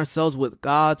align ourselves with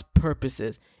God's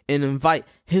purposes and invite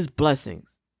His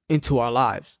blessings into our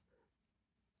lives.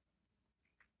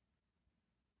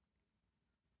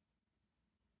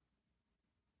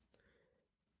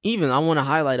 Even I want to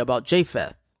highlight about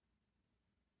Japheth.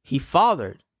 He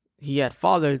had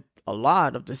fathered a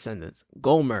lot of descendants: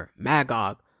 Gomer,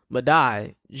 Magog,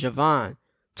 Madai, Javan,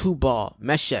 Tubal,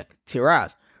 Meshech,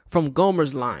 Tiras. From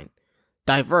Gomer's line,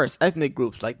 diverse ethnic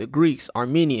groups like the Greeks,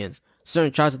 Armenians,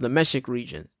 certain tribes of the Meshech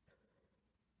region.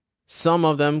 Some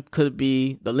of them could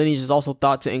be, the lineage is also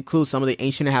thought to include some of the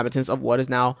ancient inhabitants of what is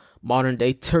now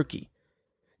modern-day Turkey.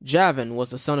 Javan was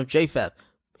the son of Japheth.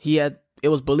 It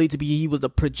was believed to be he was the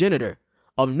progenitor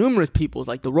of numerous peoples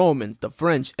like the Romans, the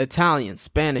French, Italians,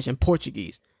 Spanish, and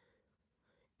Portuguese.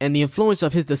 And the influence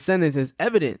of his descendants is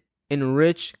evident in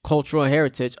rich cultural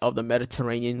heritage of the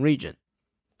Mediterranean region.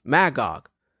 Magog,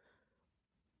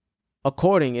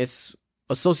 is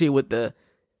associated with the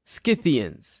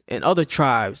Scythians and other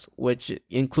tribes, which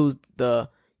includes the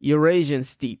Eurasian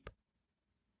steppe.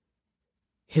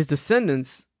 His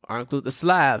descendants include the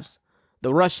Slavs,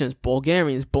 the Russians,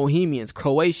 Bulgarians, Bohemians,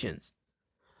 Croatians.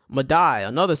 Madai,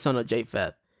 another son of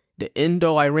Japheth, the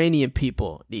Indo-Iranian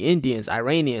people, the Indians,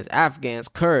 Iranians, Afghans,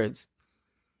 Kurds.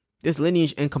 This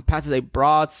lineage encompasses a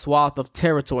broad swath of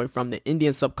territory from the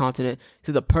Indian subcontinent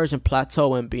to the Persian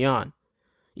plateau and beyond.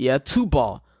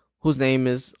 Tubal, whose name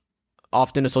is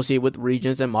often associated with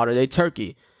regions in modern-day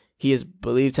Turkey. He is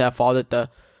believed to have fathered the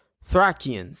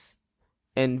Thracians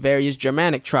and various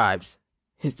Germanic tribes.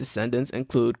 His descendants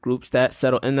include groups that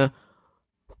settle in the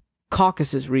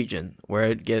Caucasus region,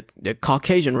 where the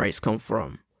Caucasian race come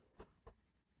from.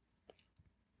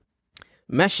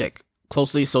 Meshech,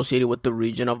 closely associated with the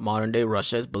region of modern-day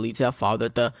Russia, is believed to have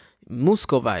fathered the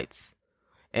Muscovites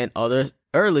and other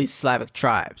early Slavic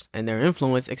tribes, and their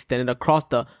influence extended across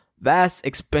the vast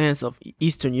expanse of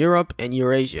Eastern Europe and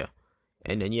Eurasia.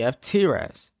 And then you have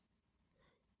Tiras.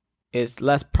 It's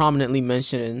less prominently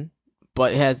mentioned,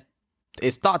 but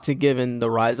it's thought to give in the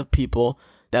rise of people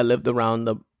that lived around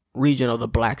the region of the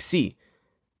Black Sea.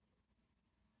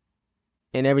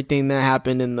 And everything that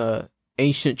happened in the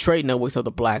ancient trade networks of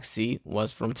the Black Sea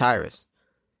was from Tyrus.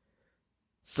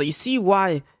 So you see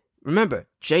why, remember,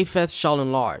 Japheth shall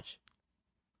enlarge,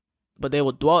 but they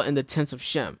will dwell in the tents of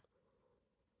Shem.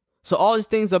 So all these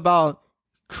things about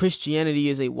Christianity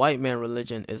is a white man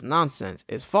religion is nonsense,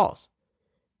 is false.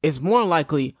 It's more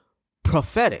likely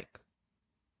prophetic,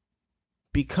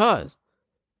 because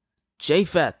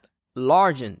Japheth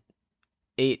enlarging,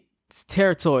 its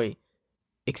territory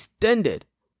extended,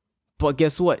 but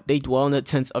guess what? They dwell in the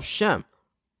tents of Shem.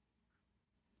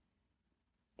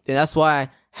 And that's why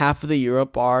half of the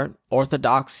Europe are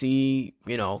Orthodoxy,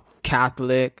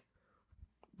 Catholic.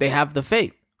 They have the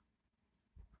faith.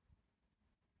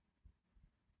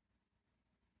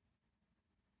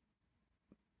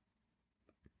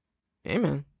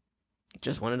 Amen.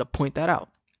 Just wanted to point that out.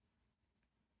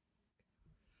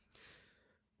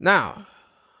 Now,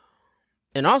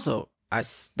 and also,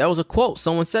 that was a quote.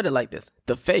 Someone said it like this: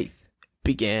 the faith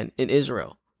began in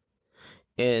Israel.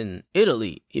 In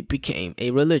Italy, it became a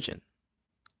religion.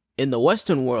 In the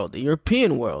Western world, the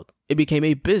European world, it became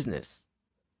a business.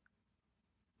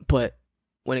 But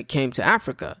when it came to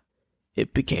Africa,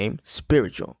 it became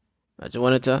spiritual. I just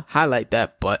wanted to highlight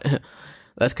that, but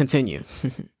let's continue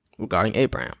regarding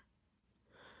Abraham.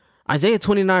 Isaiah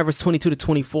 29 verse 22 to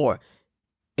 24.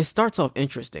 It starts off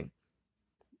interesting.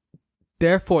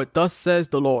 Therefore, thus says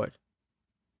the Lord.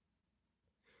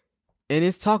 And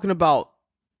it's talking about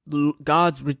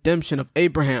God's redemption of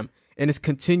Abraham and his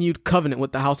continued covenant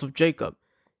with the house of Jacob.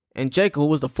 And Jacob, who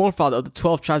was the forefather of the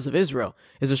 12 tribes of Israel,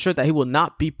 is assured that he will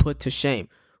not be put to shame,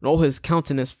 nor will his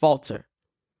countenance falter.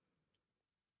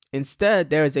 Instead,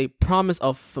 there is a promise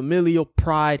of familial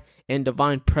pride and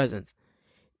divine presence.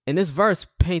 And this verse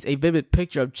paints a vivid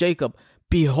picture of Jacob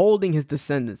beholding his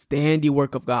descendants, the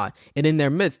handiwork of God, and in their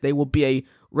midst they will be a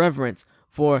reverence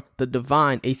for the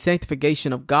divine, a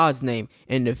sanctification of God's name,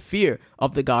 and the fear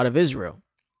of the God of Israel.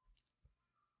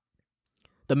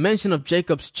 The mention of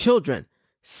Jacob's children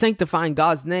sanctifying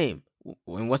God's name,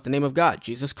 and what's the name of God?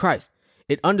 Jesus Christ.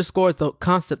 It underscores the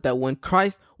concept that when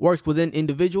Christ works within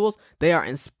individuals, they are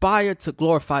inspired to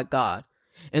glorify God.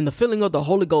 And the filling of the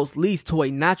Holy Ghost leads to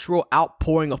a natural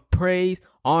outpouring of praise,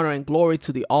 honor, and glory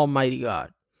to the Almighty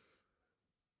God.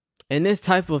 And this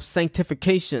type of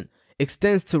sanctification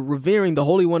extends to revering the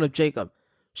Holy One of Jacob,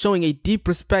 showing a deep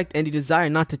respect and a desire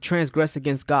not to transgress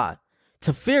against God.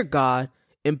 To fear God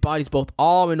embodies both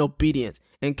awe and obedience,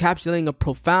 encapsulating a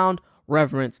profound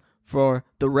reverence for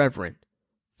the reverend.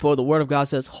 For the word of God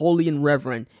says, holy and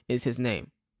reverend is his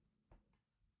name.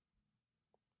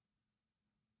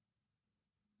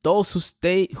 Those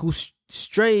who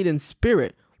strayed in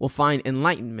spirit will find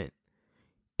enlightenment,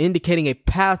 indicating a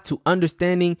path to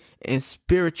understanding and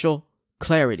spiritual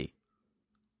clarity.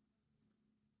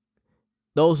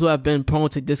 Those who have been prone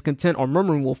to discontent or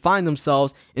murmuring will find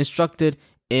themselves instructed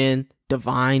in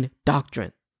divine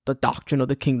doctrine, the doctrine of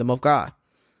the kingdom of God.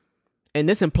 And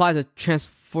this implies a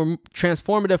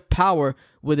transformative power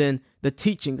within the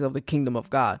teachings of the kingdom of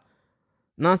God.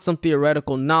 Not some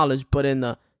theoretical knowledge, but in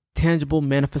the tangible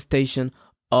manifestation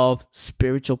of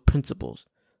spiritual principles,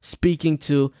 speaking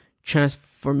to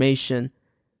transformation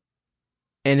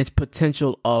and its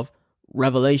potential of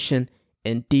revelation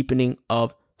and deepening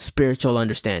of spiritual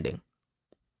understanding.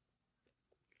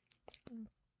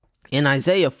 In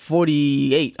Isaiah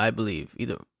 48, I believe,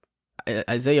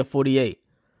 Isaiah 48,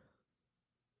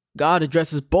 God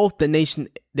addresses both the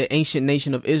ancient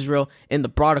nation of Israel and the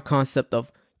broader concept of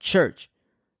church,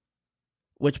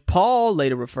 which Paul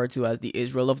later referred to as the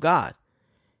Israel of God.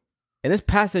 And this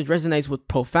passage resonates with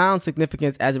profound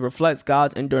significance as it reflects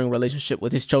God's enduring relationship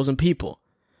with his chosen people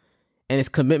and his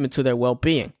commitment to their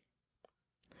well-being.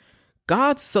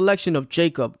 God's selection of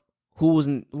Jacob, who was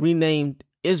renamed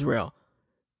Israel,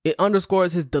 it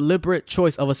underscores his deliberate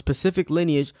choice of a specific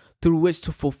lineage through which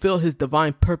to fulfill his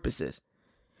divine purposes.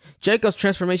 Jacob's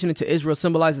transformation into Israel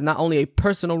symbolizes not only a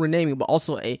personal renaming, but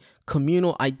also a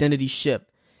communal identity shift,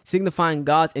 signifying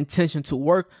God's intention to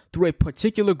work through a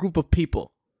particular group of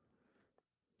people.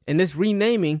 And this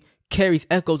renaming carries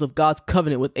echoes of God's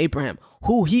covenant with Abraham,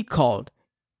 who he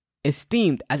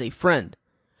esteemed as a friend.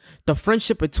 The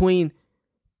friendship between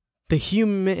the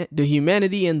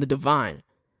humanity and the divine,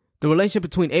 the relationship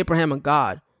between Abraham and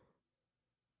God,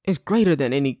 is greater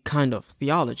than any kind of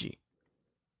theology.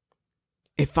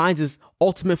 It finds its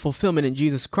ultimate fulfillment in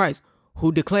Jesus Christ,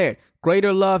 who declared,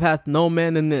 "Greater love hath no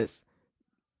man than this,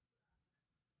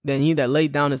 than he that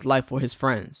laid down his life for his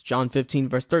friends." John 15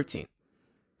 verse 13.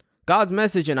 God's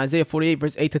message in Isaiah 48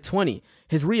 verse 8 to 20,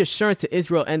 his reassurance to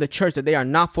Israel and the church that they are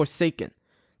not forsaken.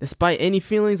 Despite any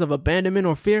feelings of abandonment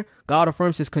or fear, God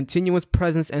affirms his continuous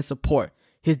presence and support.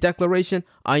 His declaration,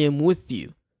 "I am with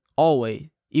you always,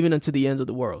 even unto the end of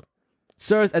the world,"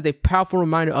 serves as a powerful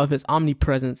reminder of his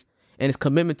omnipresence and his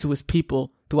commitment to his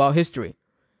people throughout history.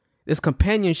 This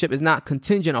companionship is not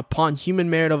contingent upon human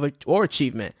merit or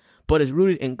achievement, but is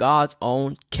rooted in God's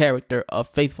own character of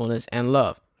faithfulness and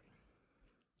love.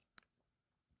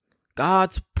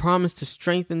 God's promise to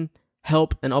strengthen,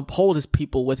 help, and uphold his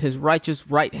people with his righteous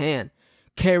right hand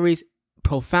carries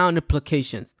profound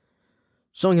implications,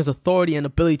 showing his authority and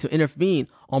ability to intervene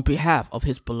on behalf of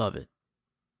his beloved.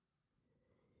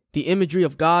 The imagery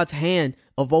of God's hand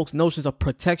evokes notions of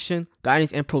protection,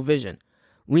 guidance, and provision,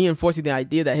 reinforcing the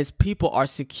idea that his people are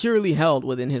securely held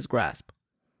within his grasp.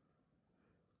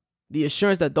 The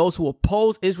assurance that those who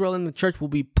oppose Israel and the church will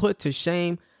be put to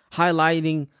shame,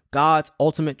 highlighting God's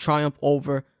ultimate triumph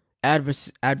over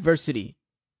adversity.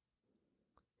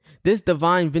 This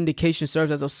divine vindication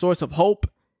serves as a source of hope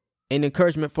and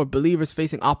encouragement for believers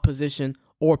facing opposition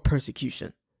or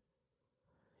persecution.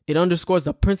 It underscores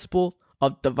the principle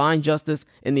of divine justice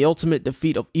and the ultimate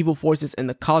defeat of evil forces in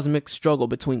the cosmic struggle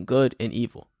between good and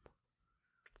evil.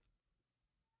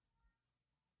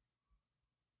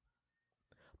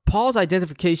 Paul's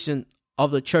identification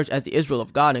of the church as the Israel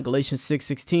of God in Galatians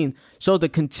 6:16 shows the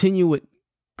continuity,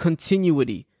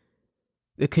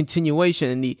 the continuation,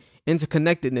 and the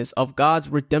interconnectedness of God's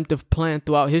redemptive plan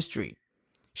throughout history,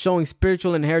 showing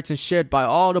spiritual inheritance shared by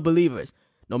all the believers,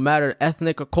 no matter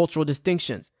ethnic or cultural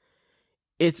distinctions.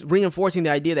 It's reinforcing the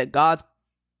idea that God's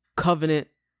covenantal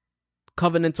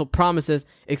promises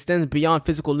extends beyond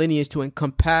physical lineage to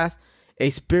encompass a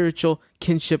spiritual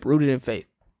kinship rooted in faith.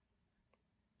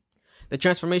 The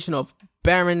transformation of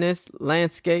barrenness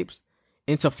landscapes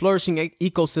into flourishing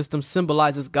ecosystems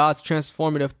symbolizes God's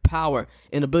transformative power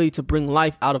and ability to bring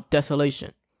life out of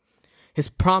desolation. His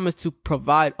promise to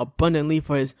provide abundantly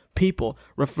for his people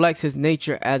reflects his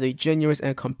nature as a generous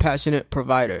and compassionate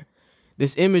provider.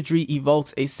 This imagery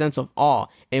evokes a sense of awe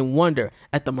and wonder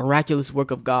at the miraculous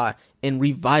work of God in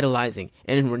revitalizing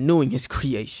and in renewing his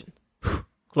creation.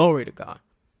 Glory to God.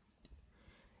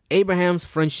 Abraham's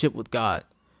friendship with God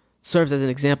serves as an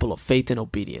example of faith and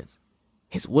obedience.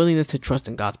 His willingness to trust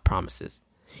in God's promises,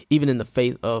 even in the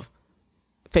face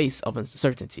of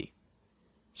uncertainty,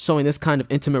 showing this kind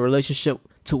of intimate relationship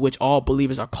to which all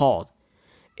believers are called.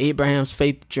 Abraham's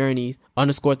faith journey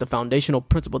underscores the foundational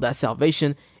principle that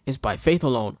salvation is by faith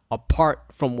alone, apart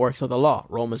from works of the law.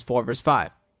 Romans 4 verse 5.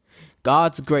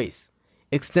 God's grace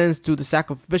extends to the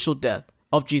sacrificial death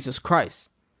of Jesus Christ,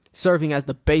 serving as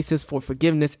the basis for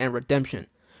forgiveness and redemption.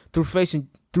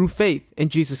 Through faith in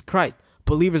Jesus Christ,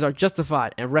 believers are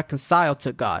justified and reconciled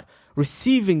to God,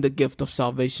 receiving the gift of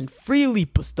salvation freely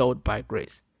bestowed by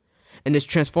grace. And this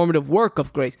transformative work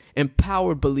of grace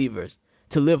empowered believers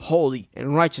to live holy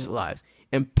and righteous lives,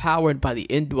 empowered by the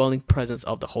indwelling presence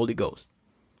of the Holy Ghost.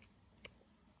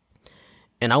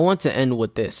 And I want to end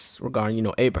with this regarding,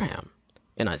 Abraham.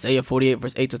 In Isaiah 48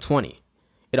 verse 8 to 20,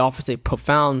 it offers a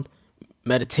profound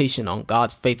meditation on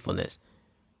God's faithfulness,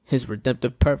 his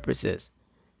redemptive purposes,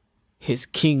 his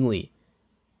kingly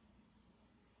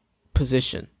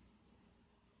position,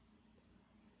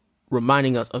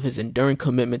 reminding us of his enduring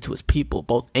commitment to his people,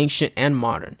 both ancient and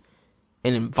modern,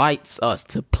 and invites us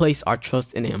to place our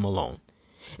trust in him alone.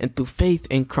 And through faith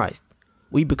in Christ,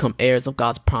 we become heirs of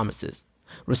God's promises,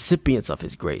 recipients of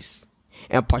his grace,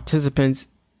 and participants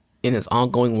in his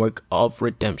ongoing work of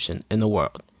redemption in the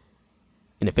world.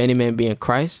 And if any man be in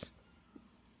Christ,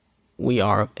 we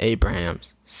are of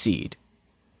Abraham's seed.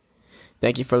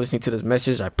 Thank you for listening to this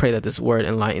message. I pray that this word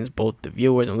enlightens both the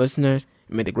viewers and listeners.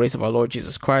 And may the grace of our Lord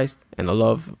Jesus Christ and the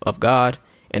love of God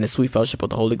and the sweet fellowship of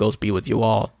the Holy Ghost be with you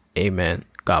all. Amen.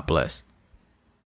 God bless.